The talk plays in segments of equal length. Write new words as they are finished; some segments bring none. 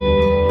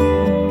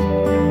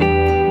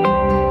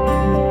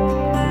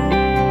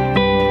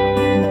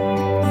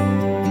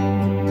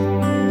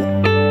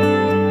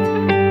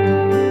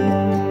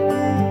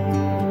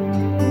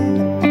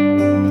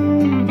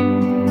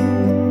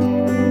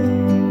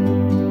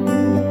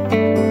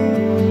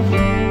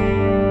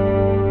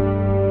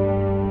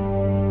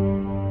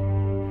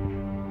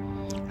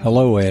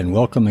Hello and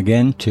welcome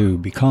again to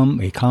Become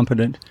a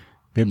Competent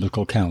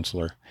Biblical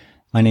Counselor.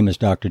 My name is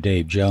Dr.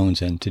 Dave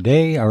Jones, and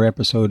today our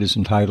episode is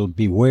entitled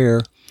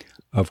Beware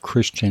of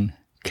Christian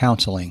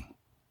Counseling.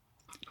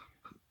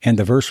 And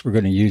the verse we're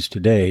going to use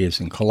today is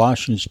in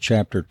Colossians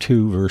chapter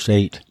 2, verse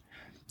 8,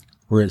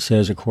 where it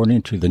says,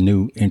 according to the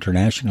New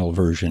International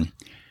Version,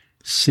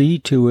 "See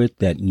to it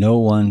that no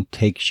one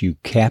takes you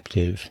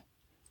captive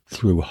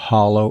through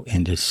hollow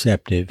and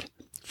deceptive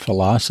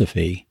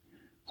philosophy,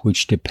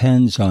 which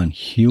depends on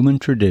human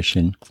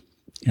tradition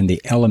and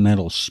the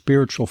elemental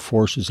spiritual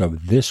forces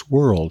of this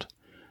world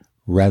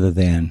rather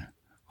than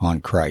on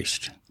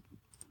Christ."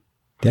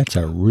 That's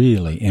a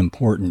really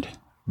important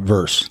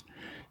verse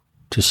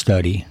to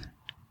study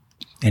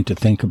and to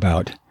think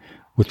about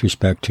with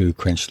respect to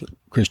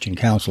Christian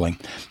counseling.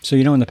 So,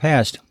 in the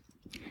past,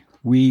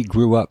 we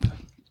grew up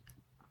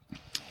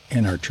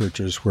in our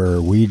churches where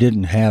we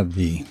didn't have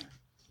the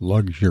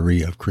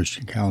luxury of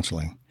Christian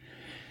counseling.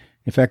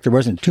 In fact, there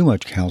wasn't too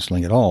much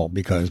counseling at all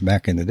because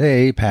back in the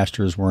day,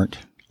 pastors weren't,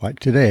 like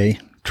today,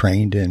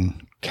 trained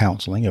in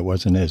counseling. It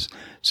wasn't as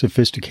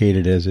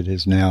sophisticated as it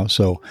is now.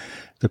 So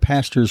the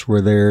pastors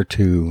were there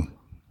to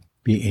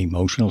be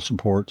emotional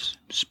supports,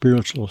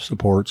 spiritual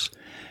supports,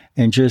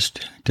 and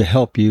just to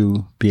help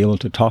you be able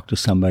to talk to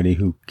somebody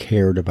who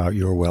cared about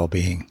your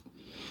well-being.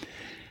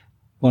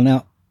 Well,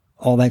 now,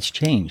 all that's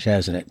changed,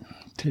 hasn't it?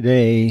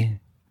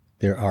 Today,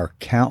 there are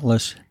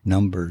countless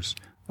numbers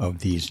of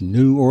these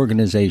new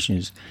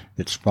organizations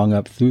that sprung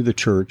up through the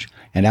church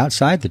and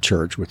outside the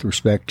church with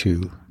respect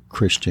to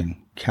Christian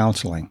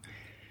counseling.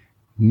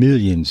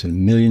 Millions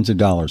and millions of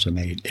dollars are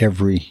made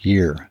every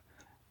year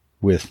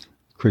with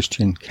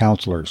Christian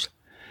counselors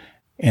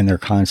and their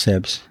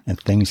concepts and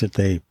things that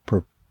they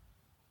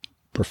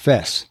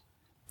profess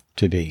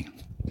to be.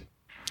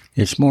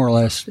 It's more or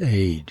less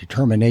a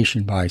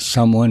determination by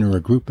someone or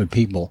a group of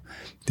people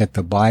that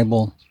the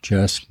Bible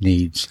just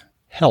needs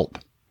help,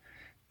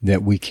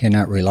 that we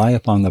cannot rely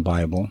upon the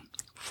Bible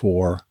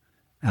for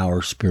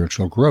our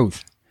spiritual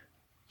growth.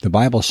 The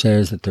Bible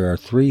says that there are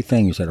three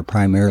things that are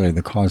primarily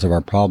the cause of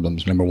our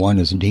problems. Number one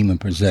is demon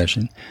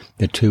possession.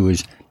 The two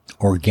is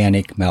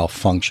organic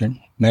malfunction,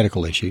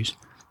 medical issues.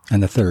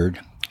 And the third,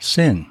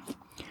 sin.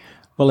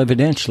 Well,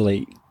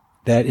 evidently,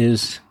 that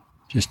is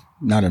just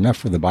not enough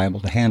for the Bible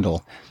to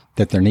handle,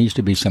 that there needs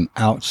to be some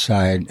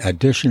outside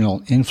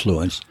additional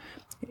influence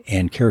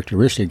and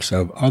characteristics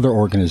of other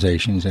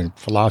organizations and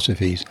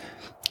philosophies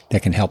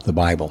that can help the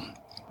Bible.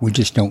 We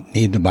just don't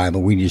need the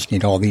Bible. We just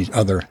need all these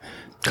other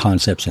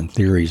concepts and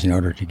theories in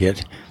order to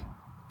get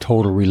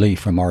total relief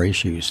from our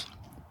issues.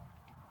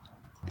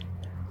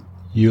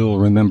 You'll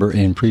remember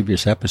in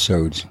previous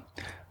episodes,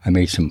 I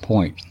made some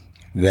point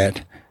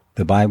that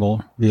the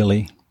Bible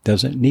really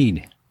doesn't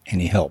need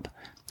any help.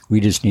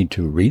 We just need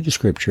to read the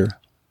Scripture,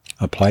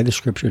 apply the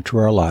Scripture to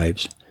our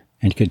lives,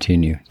 and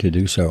continue to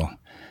do so.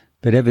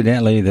 But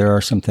evidently, there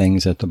are some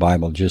things that the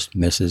Bible just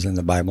misses, and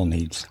the Bible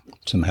needs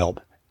some help.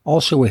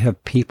 Also, we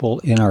have people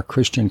in our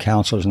Christian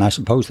counselors, and I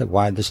suppose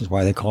this is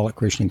why they call it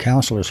Christian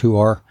counselors, who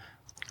are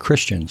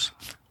Christians.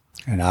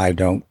 And I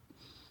don't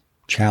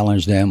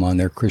challenge them on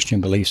their Christian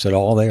beliefs at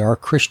all. They are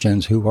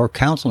Christians who are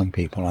counseling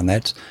people, and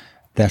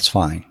that's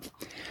fine.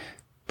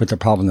 But the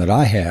problem that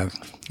I have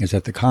is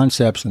that the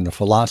concepts and the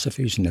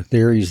philosophies and the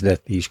theories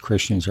that these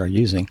Christians are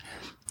using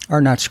are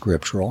not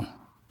scriptural.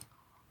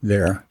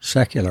 They're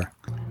secular.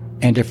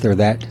 And if they're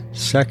that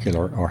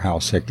secular, or how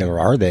secular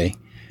are they?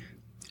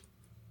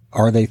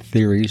 Are they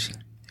theories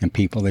and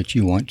people that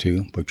you want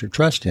to put your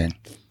trust in?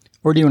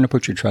 Or do you want to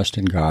put your trust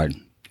in God?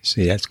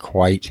 See, that's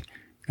quite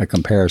a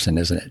comparison,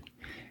 isn't it?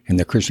 And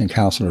the Christian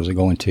counselors are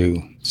going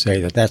to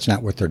say that that's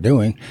not what they're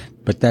doing,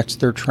 but that's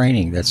their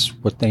training. That's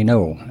what they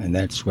know, and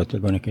that's what they're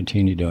going to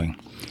continue doing.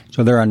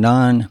 So there are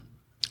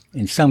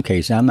in some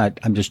cases,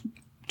 I'm just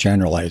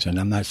generalizing.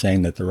 I'm not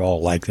saying that they're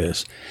all like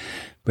this,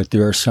 but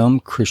there are some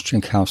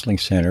Christian counseling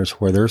centers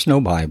where there's no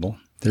Bible,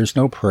 there's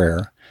no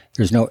prayer,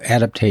 there's no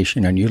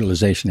adaptation and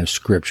utilization of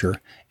Scripture.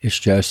 It's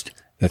just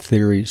the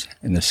theories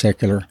and the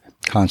secular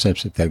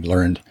concepts that they've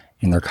learned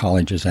in their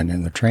colleges and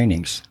in their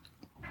trainings.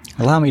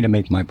 Allow me to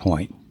make my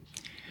point.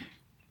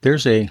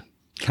 There's a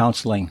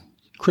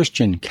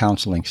Christian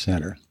counseling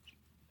center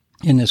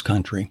in this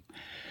country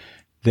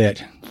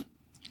that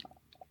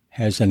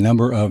has a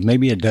number of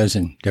maybe a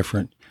dozen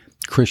different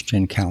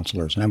Christian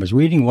counselors. And I was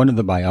reading one of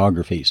the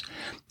biographies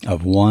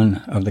of one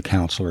of the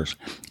counselors,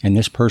 and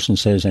this person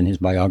says in his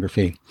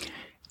biography,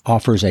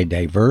 offers a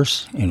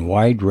diverse and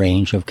wide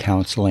range of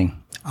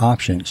counseling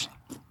options.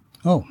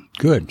 Oh,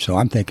 good. So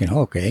I'm thinking,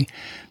 okay,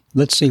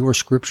 let's see where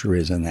Scripture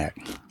is in that.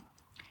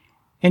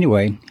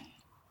 Anyway,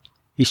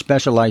 he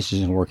specializes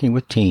in working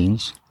with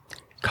teens,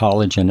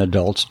 college and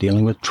adults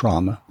dealing with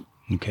trauma,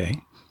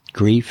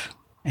 grief,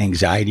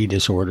 anxiety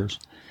disorders,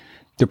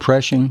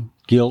 depression,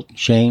 guilt,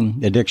 shame,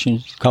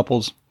 addictions,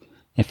 couples,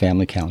 and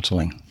family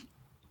counseling.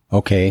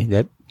 Okay,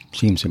 that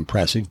seems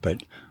impressive,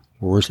 but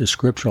where's the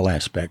scriptural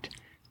aspect?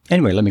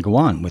 Anyway, let me go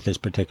on with this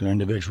particular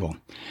individual.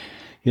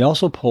 He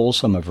also pulls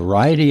from a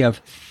variety of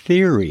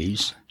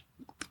theories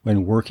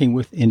when working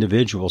with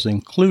individuals,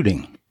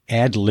 including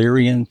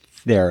Adlerian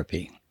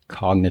therapy,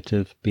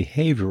 cognitive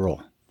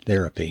behavioral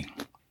therapy,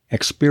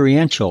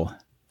 experiential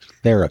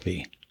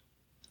therapy,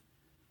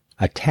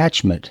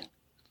 attachment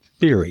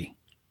theory,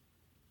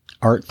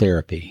 art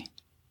therapy,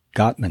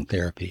 Gottman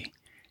therapy,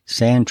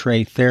 sand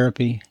tray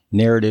therapy,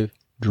 narrative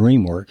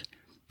dream work,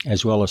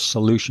 as well as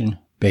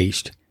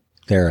solution-based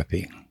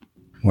therapy.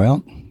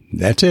 Well,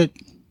 that's it.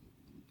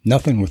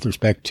 Nothing with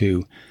respect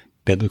to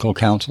biblical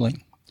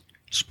counseling,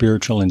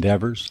 spiritual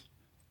endeavors,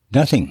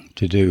 nothing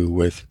to do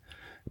with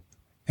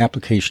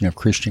application of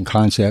Christian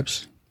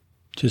concepts,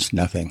 just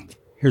nothing.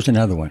 Here's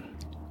another one.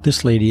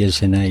 This lady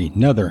is in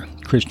another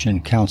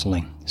Christian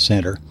counseling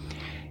center,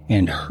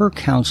 and her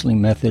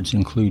counseling methods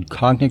include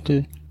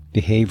cognitive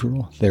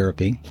behavioral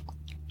therapy,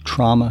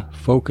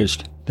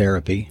 trauma-focused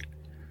therapy,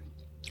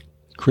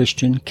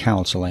 Christian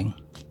counseling,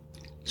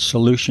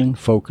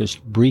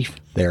 solution-focused brief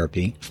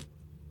therapy,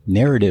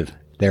 narrative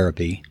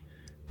therapy,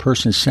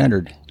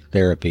 person-centered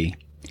therapy,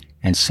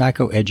 and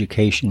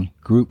psychoeducation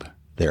group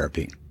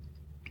therapy.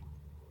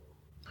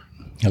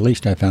 At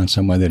least I found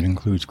someone that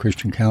includes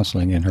Christian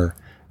counseling in her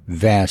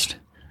vast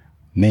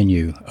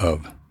menu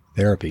of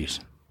therapies.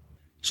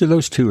 So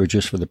those two are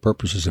just for the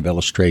purposes of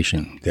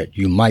illustration that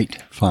you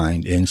might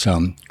find in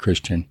some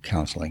Christian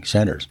counseling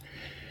centers.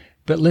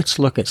 But let's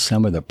look at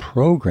some of the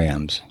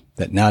programs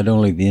that not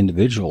only the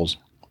individuals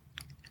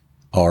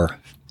are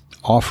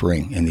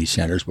offering in these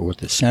centers, but what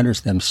the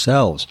centers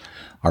themselves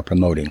are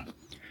promoting.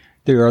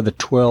 There are the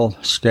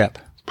 12-step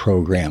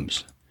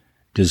programs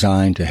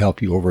designed to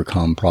help you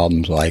overcome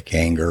problems like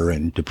anger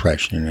and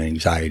depression and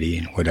anxiety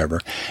and whatever.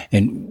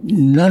 And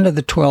none of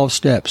the 12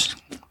 steps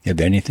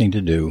have anything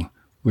to do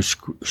with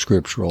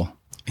scriptural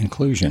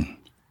inclusion.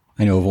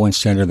 I know of one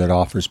center that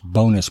offers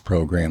bonus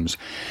programs,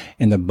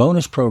 and the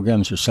bonus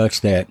programs are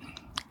such that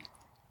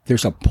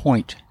there's a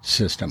point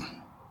system.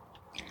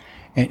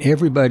 And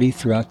everybody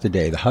throughout the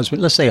day, the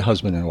husband, let's say a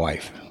husband and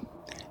wife,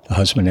 the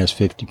husband has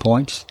 50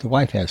 points, the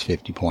wife has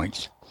 50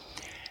 points.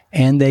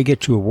 And they get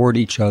to award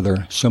each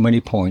other so many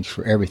points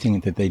for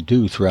everything that they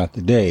do throughout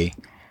the day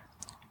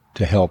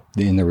to help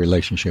in their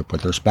relationship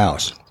with their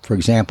spouse. For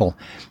example,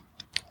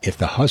 if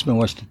the husband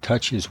was to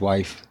touch his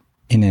wife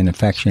in an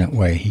affectionate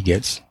way, he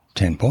gets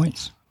 10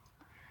 points.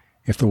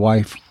 If the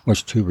wife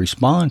was to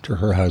respond to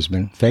her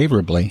husband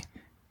favorably,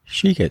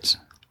 she gets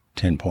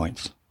 10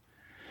 points.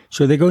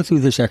 So they go through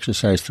this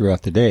exercise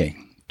throughout the day,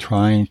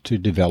 trying to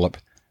develop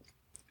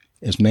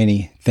as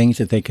many things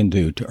that they can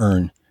do to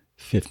earn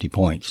 50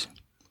 points.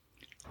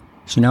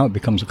 So now it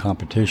becomes a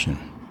competition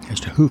as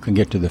to who can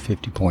get to the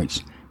 50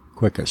 points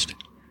quickest.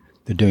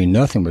 They're doing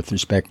nothing with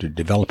respect to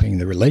developing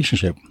the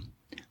relationship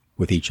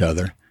with each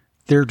other.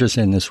 They're just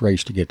in this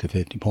race to get to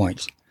 50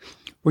 points.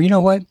 Well, you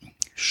know what?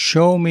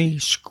 Show me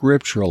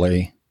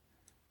scripturally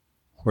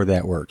where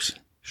that works.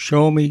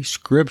 Show me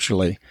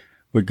scripturally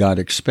what God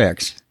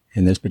expects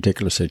in this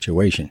particular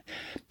situation.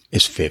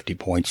 Is 50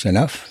 points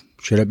enough?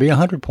 Should it be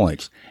 100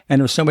 points?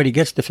 And if somebody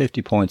gets to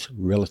 50 points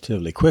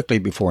relatively quickly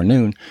before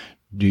noon,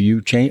 do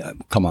you change?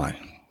 Come on.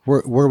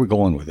 Where are we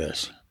going with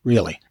this?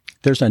 Really?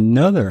 There's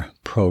another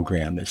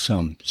program that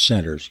some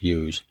centers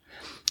use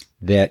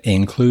that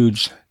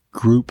includes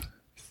group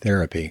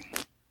therapy.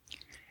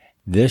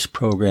 This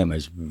program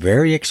is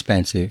very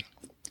expensive,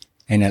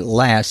 and it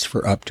lasts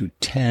for up to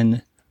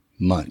 10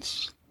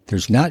 months.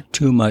 There's not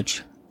too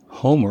much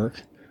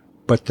homework,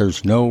 but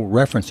there's no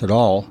reference at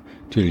all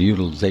to the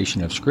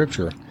utilization of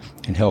Scripture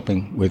in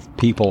helping with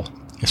people,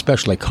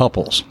 especially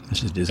couples.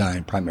 This is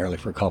designed primarily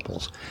for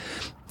couples,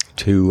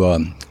 to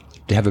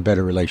have a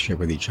better relationship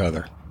with each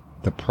other.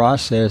 The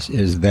process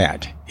is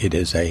that. It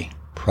is a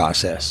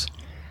process.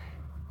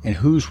 And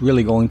who's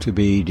really going to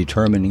be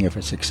determining if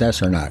it's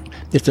success or not?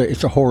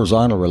 It's a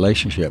horizontal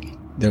relationship.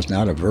 There's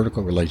not a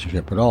vertical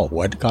relationship at all.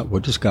 What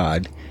does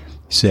God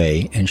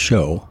say and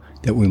show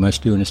that we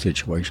must do in a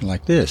situation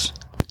like this?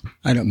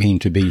 I don't mean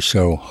to be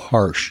so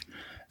harsh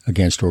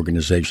against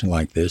organizations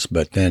like this,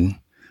 but then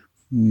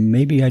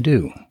maybe I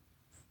do.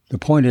 The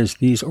point is,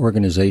 these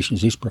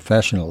organizations, these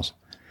professionals,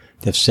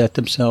 have set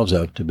themselves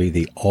up to be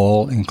the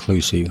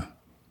all-inclusive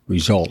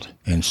result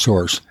and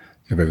source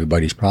of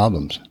everybody's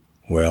problems.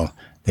 Well,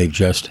 they've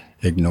just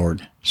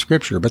ignored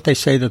Scripture, but they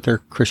say that they're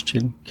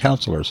Christian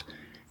counselors.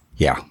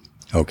 Yeah,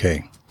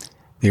 okay.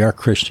 They are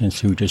Christians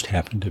who just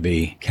happen to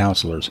be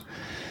counselors.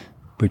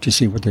 But you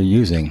see, what they're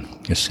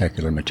using is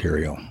secular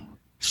material.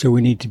 So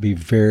we need to be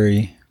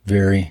very,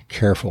 very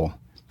careful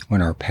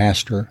when our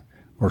pastor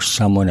or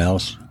someone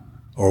else,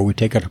 or we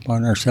take it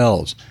upon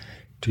ourselves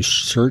to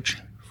search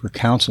for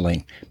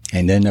counseling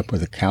and end up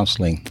with a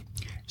counseling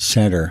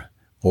center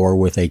or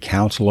with a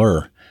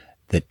counselor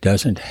that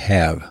doesn't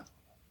have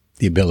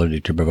the ability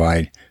to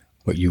provide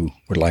what you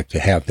would like to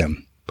have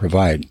them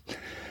provide.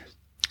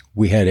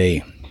 We had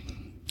a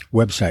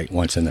website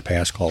once in the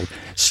past called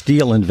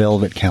Steel and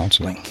Velvet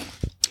Counseling,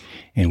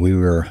 and we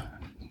were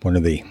one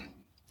of the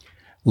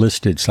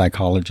listed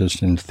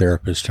psychologists and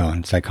therapists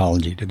on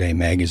Psychology Today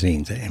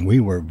magazines, and we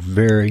were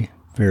very,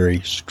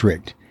 very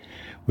strict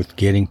with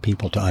getting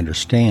people to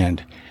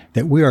understand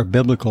that we are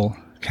biblical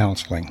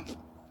counseling.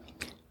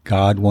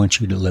 God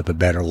wants you to live a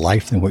better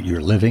life than what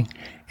you're living,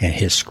 and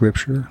His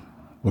Scripture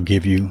will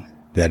give you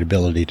that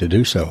ability to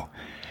do so.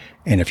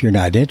 And if you're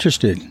not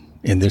interested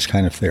in this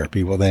kind of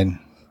therapy, well then,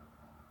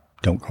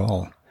 don't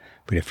call.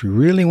 But if you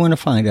really want to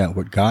find out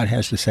what God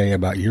has to say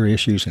about your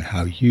issues and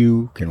how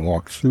you can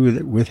walk through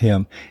it with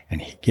Him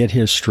and get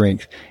His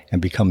strength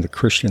and become the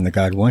Christian that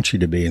God wants you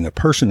to be and the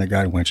person that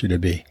God wants you to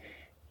be,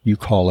 you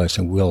call us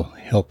and we'll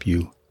help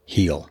you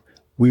heal.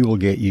 We will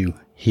get you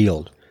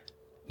healed.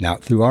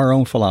 Not through our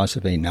own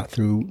philosophy, not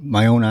through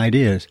my own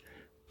ideas,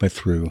 but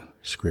through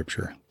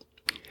Scripture.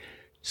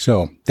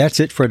 So that's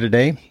it for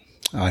today.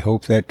 I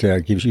hope that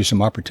gives you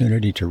some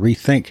opportunity to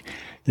rethink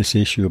this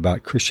issue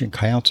about Christian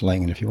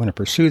counseling. And if you want to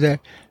pursue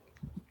that,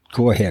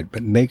 go ahead.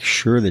 But make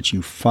sure that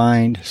you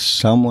find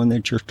someone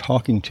that you're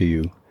talking to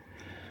you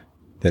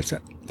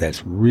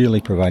that's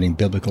really providing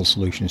biblical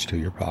solutions to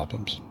your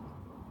problems.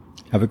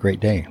 Have a great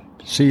day.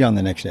 See you on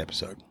the next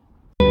episode.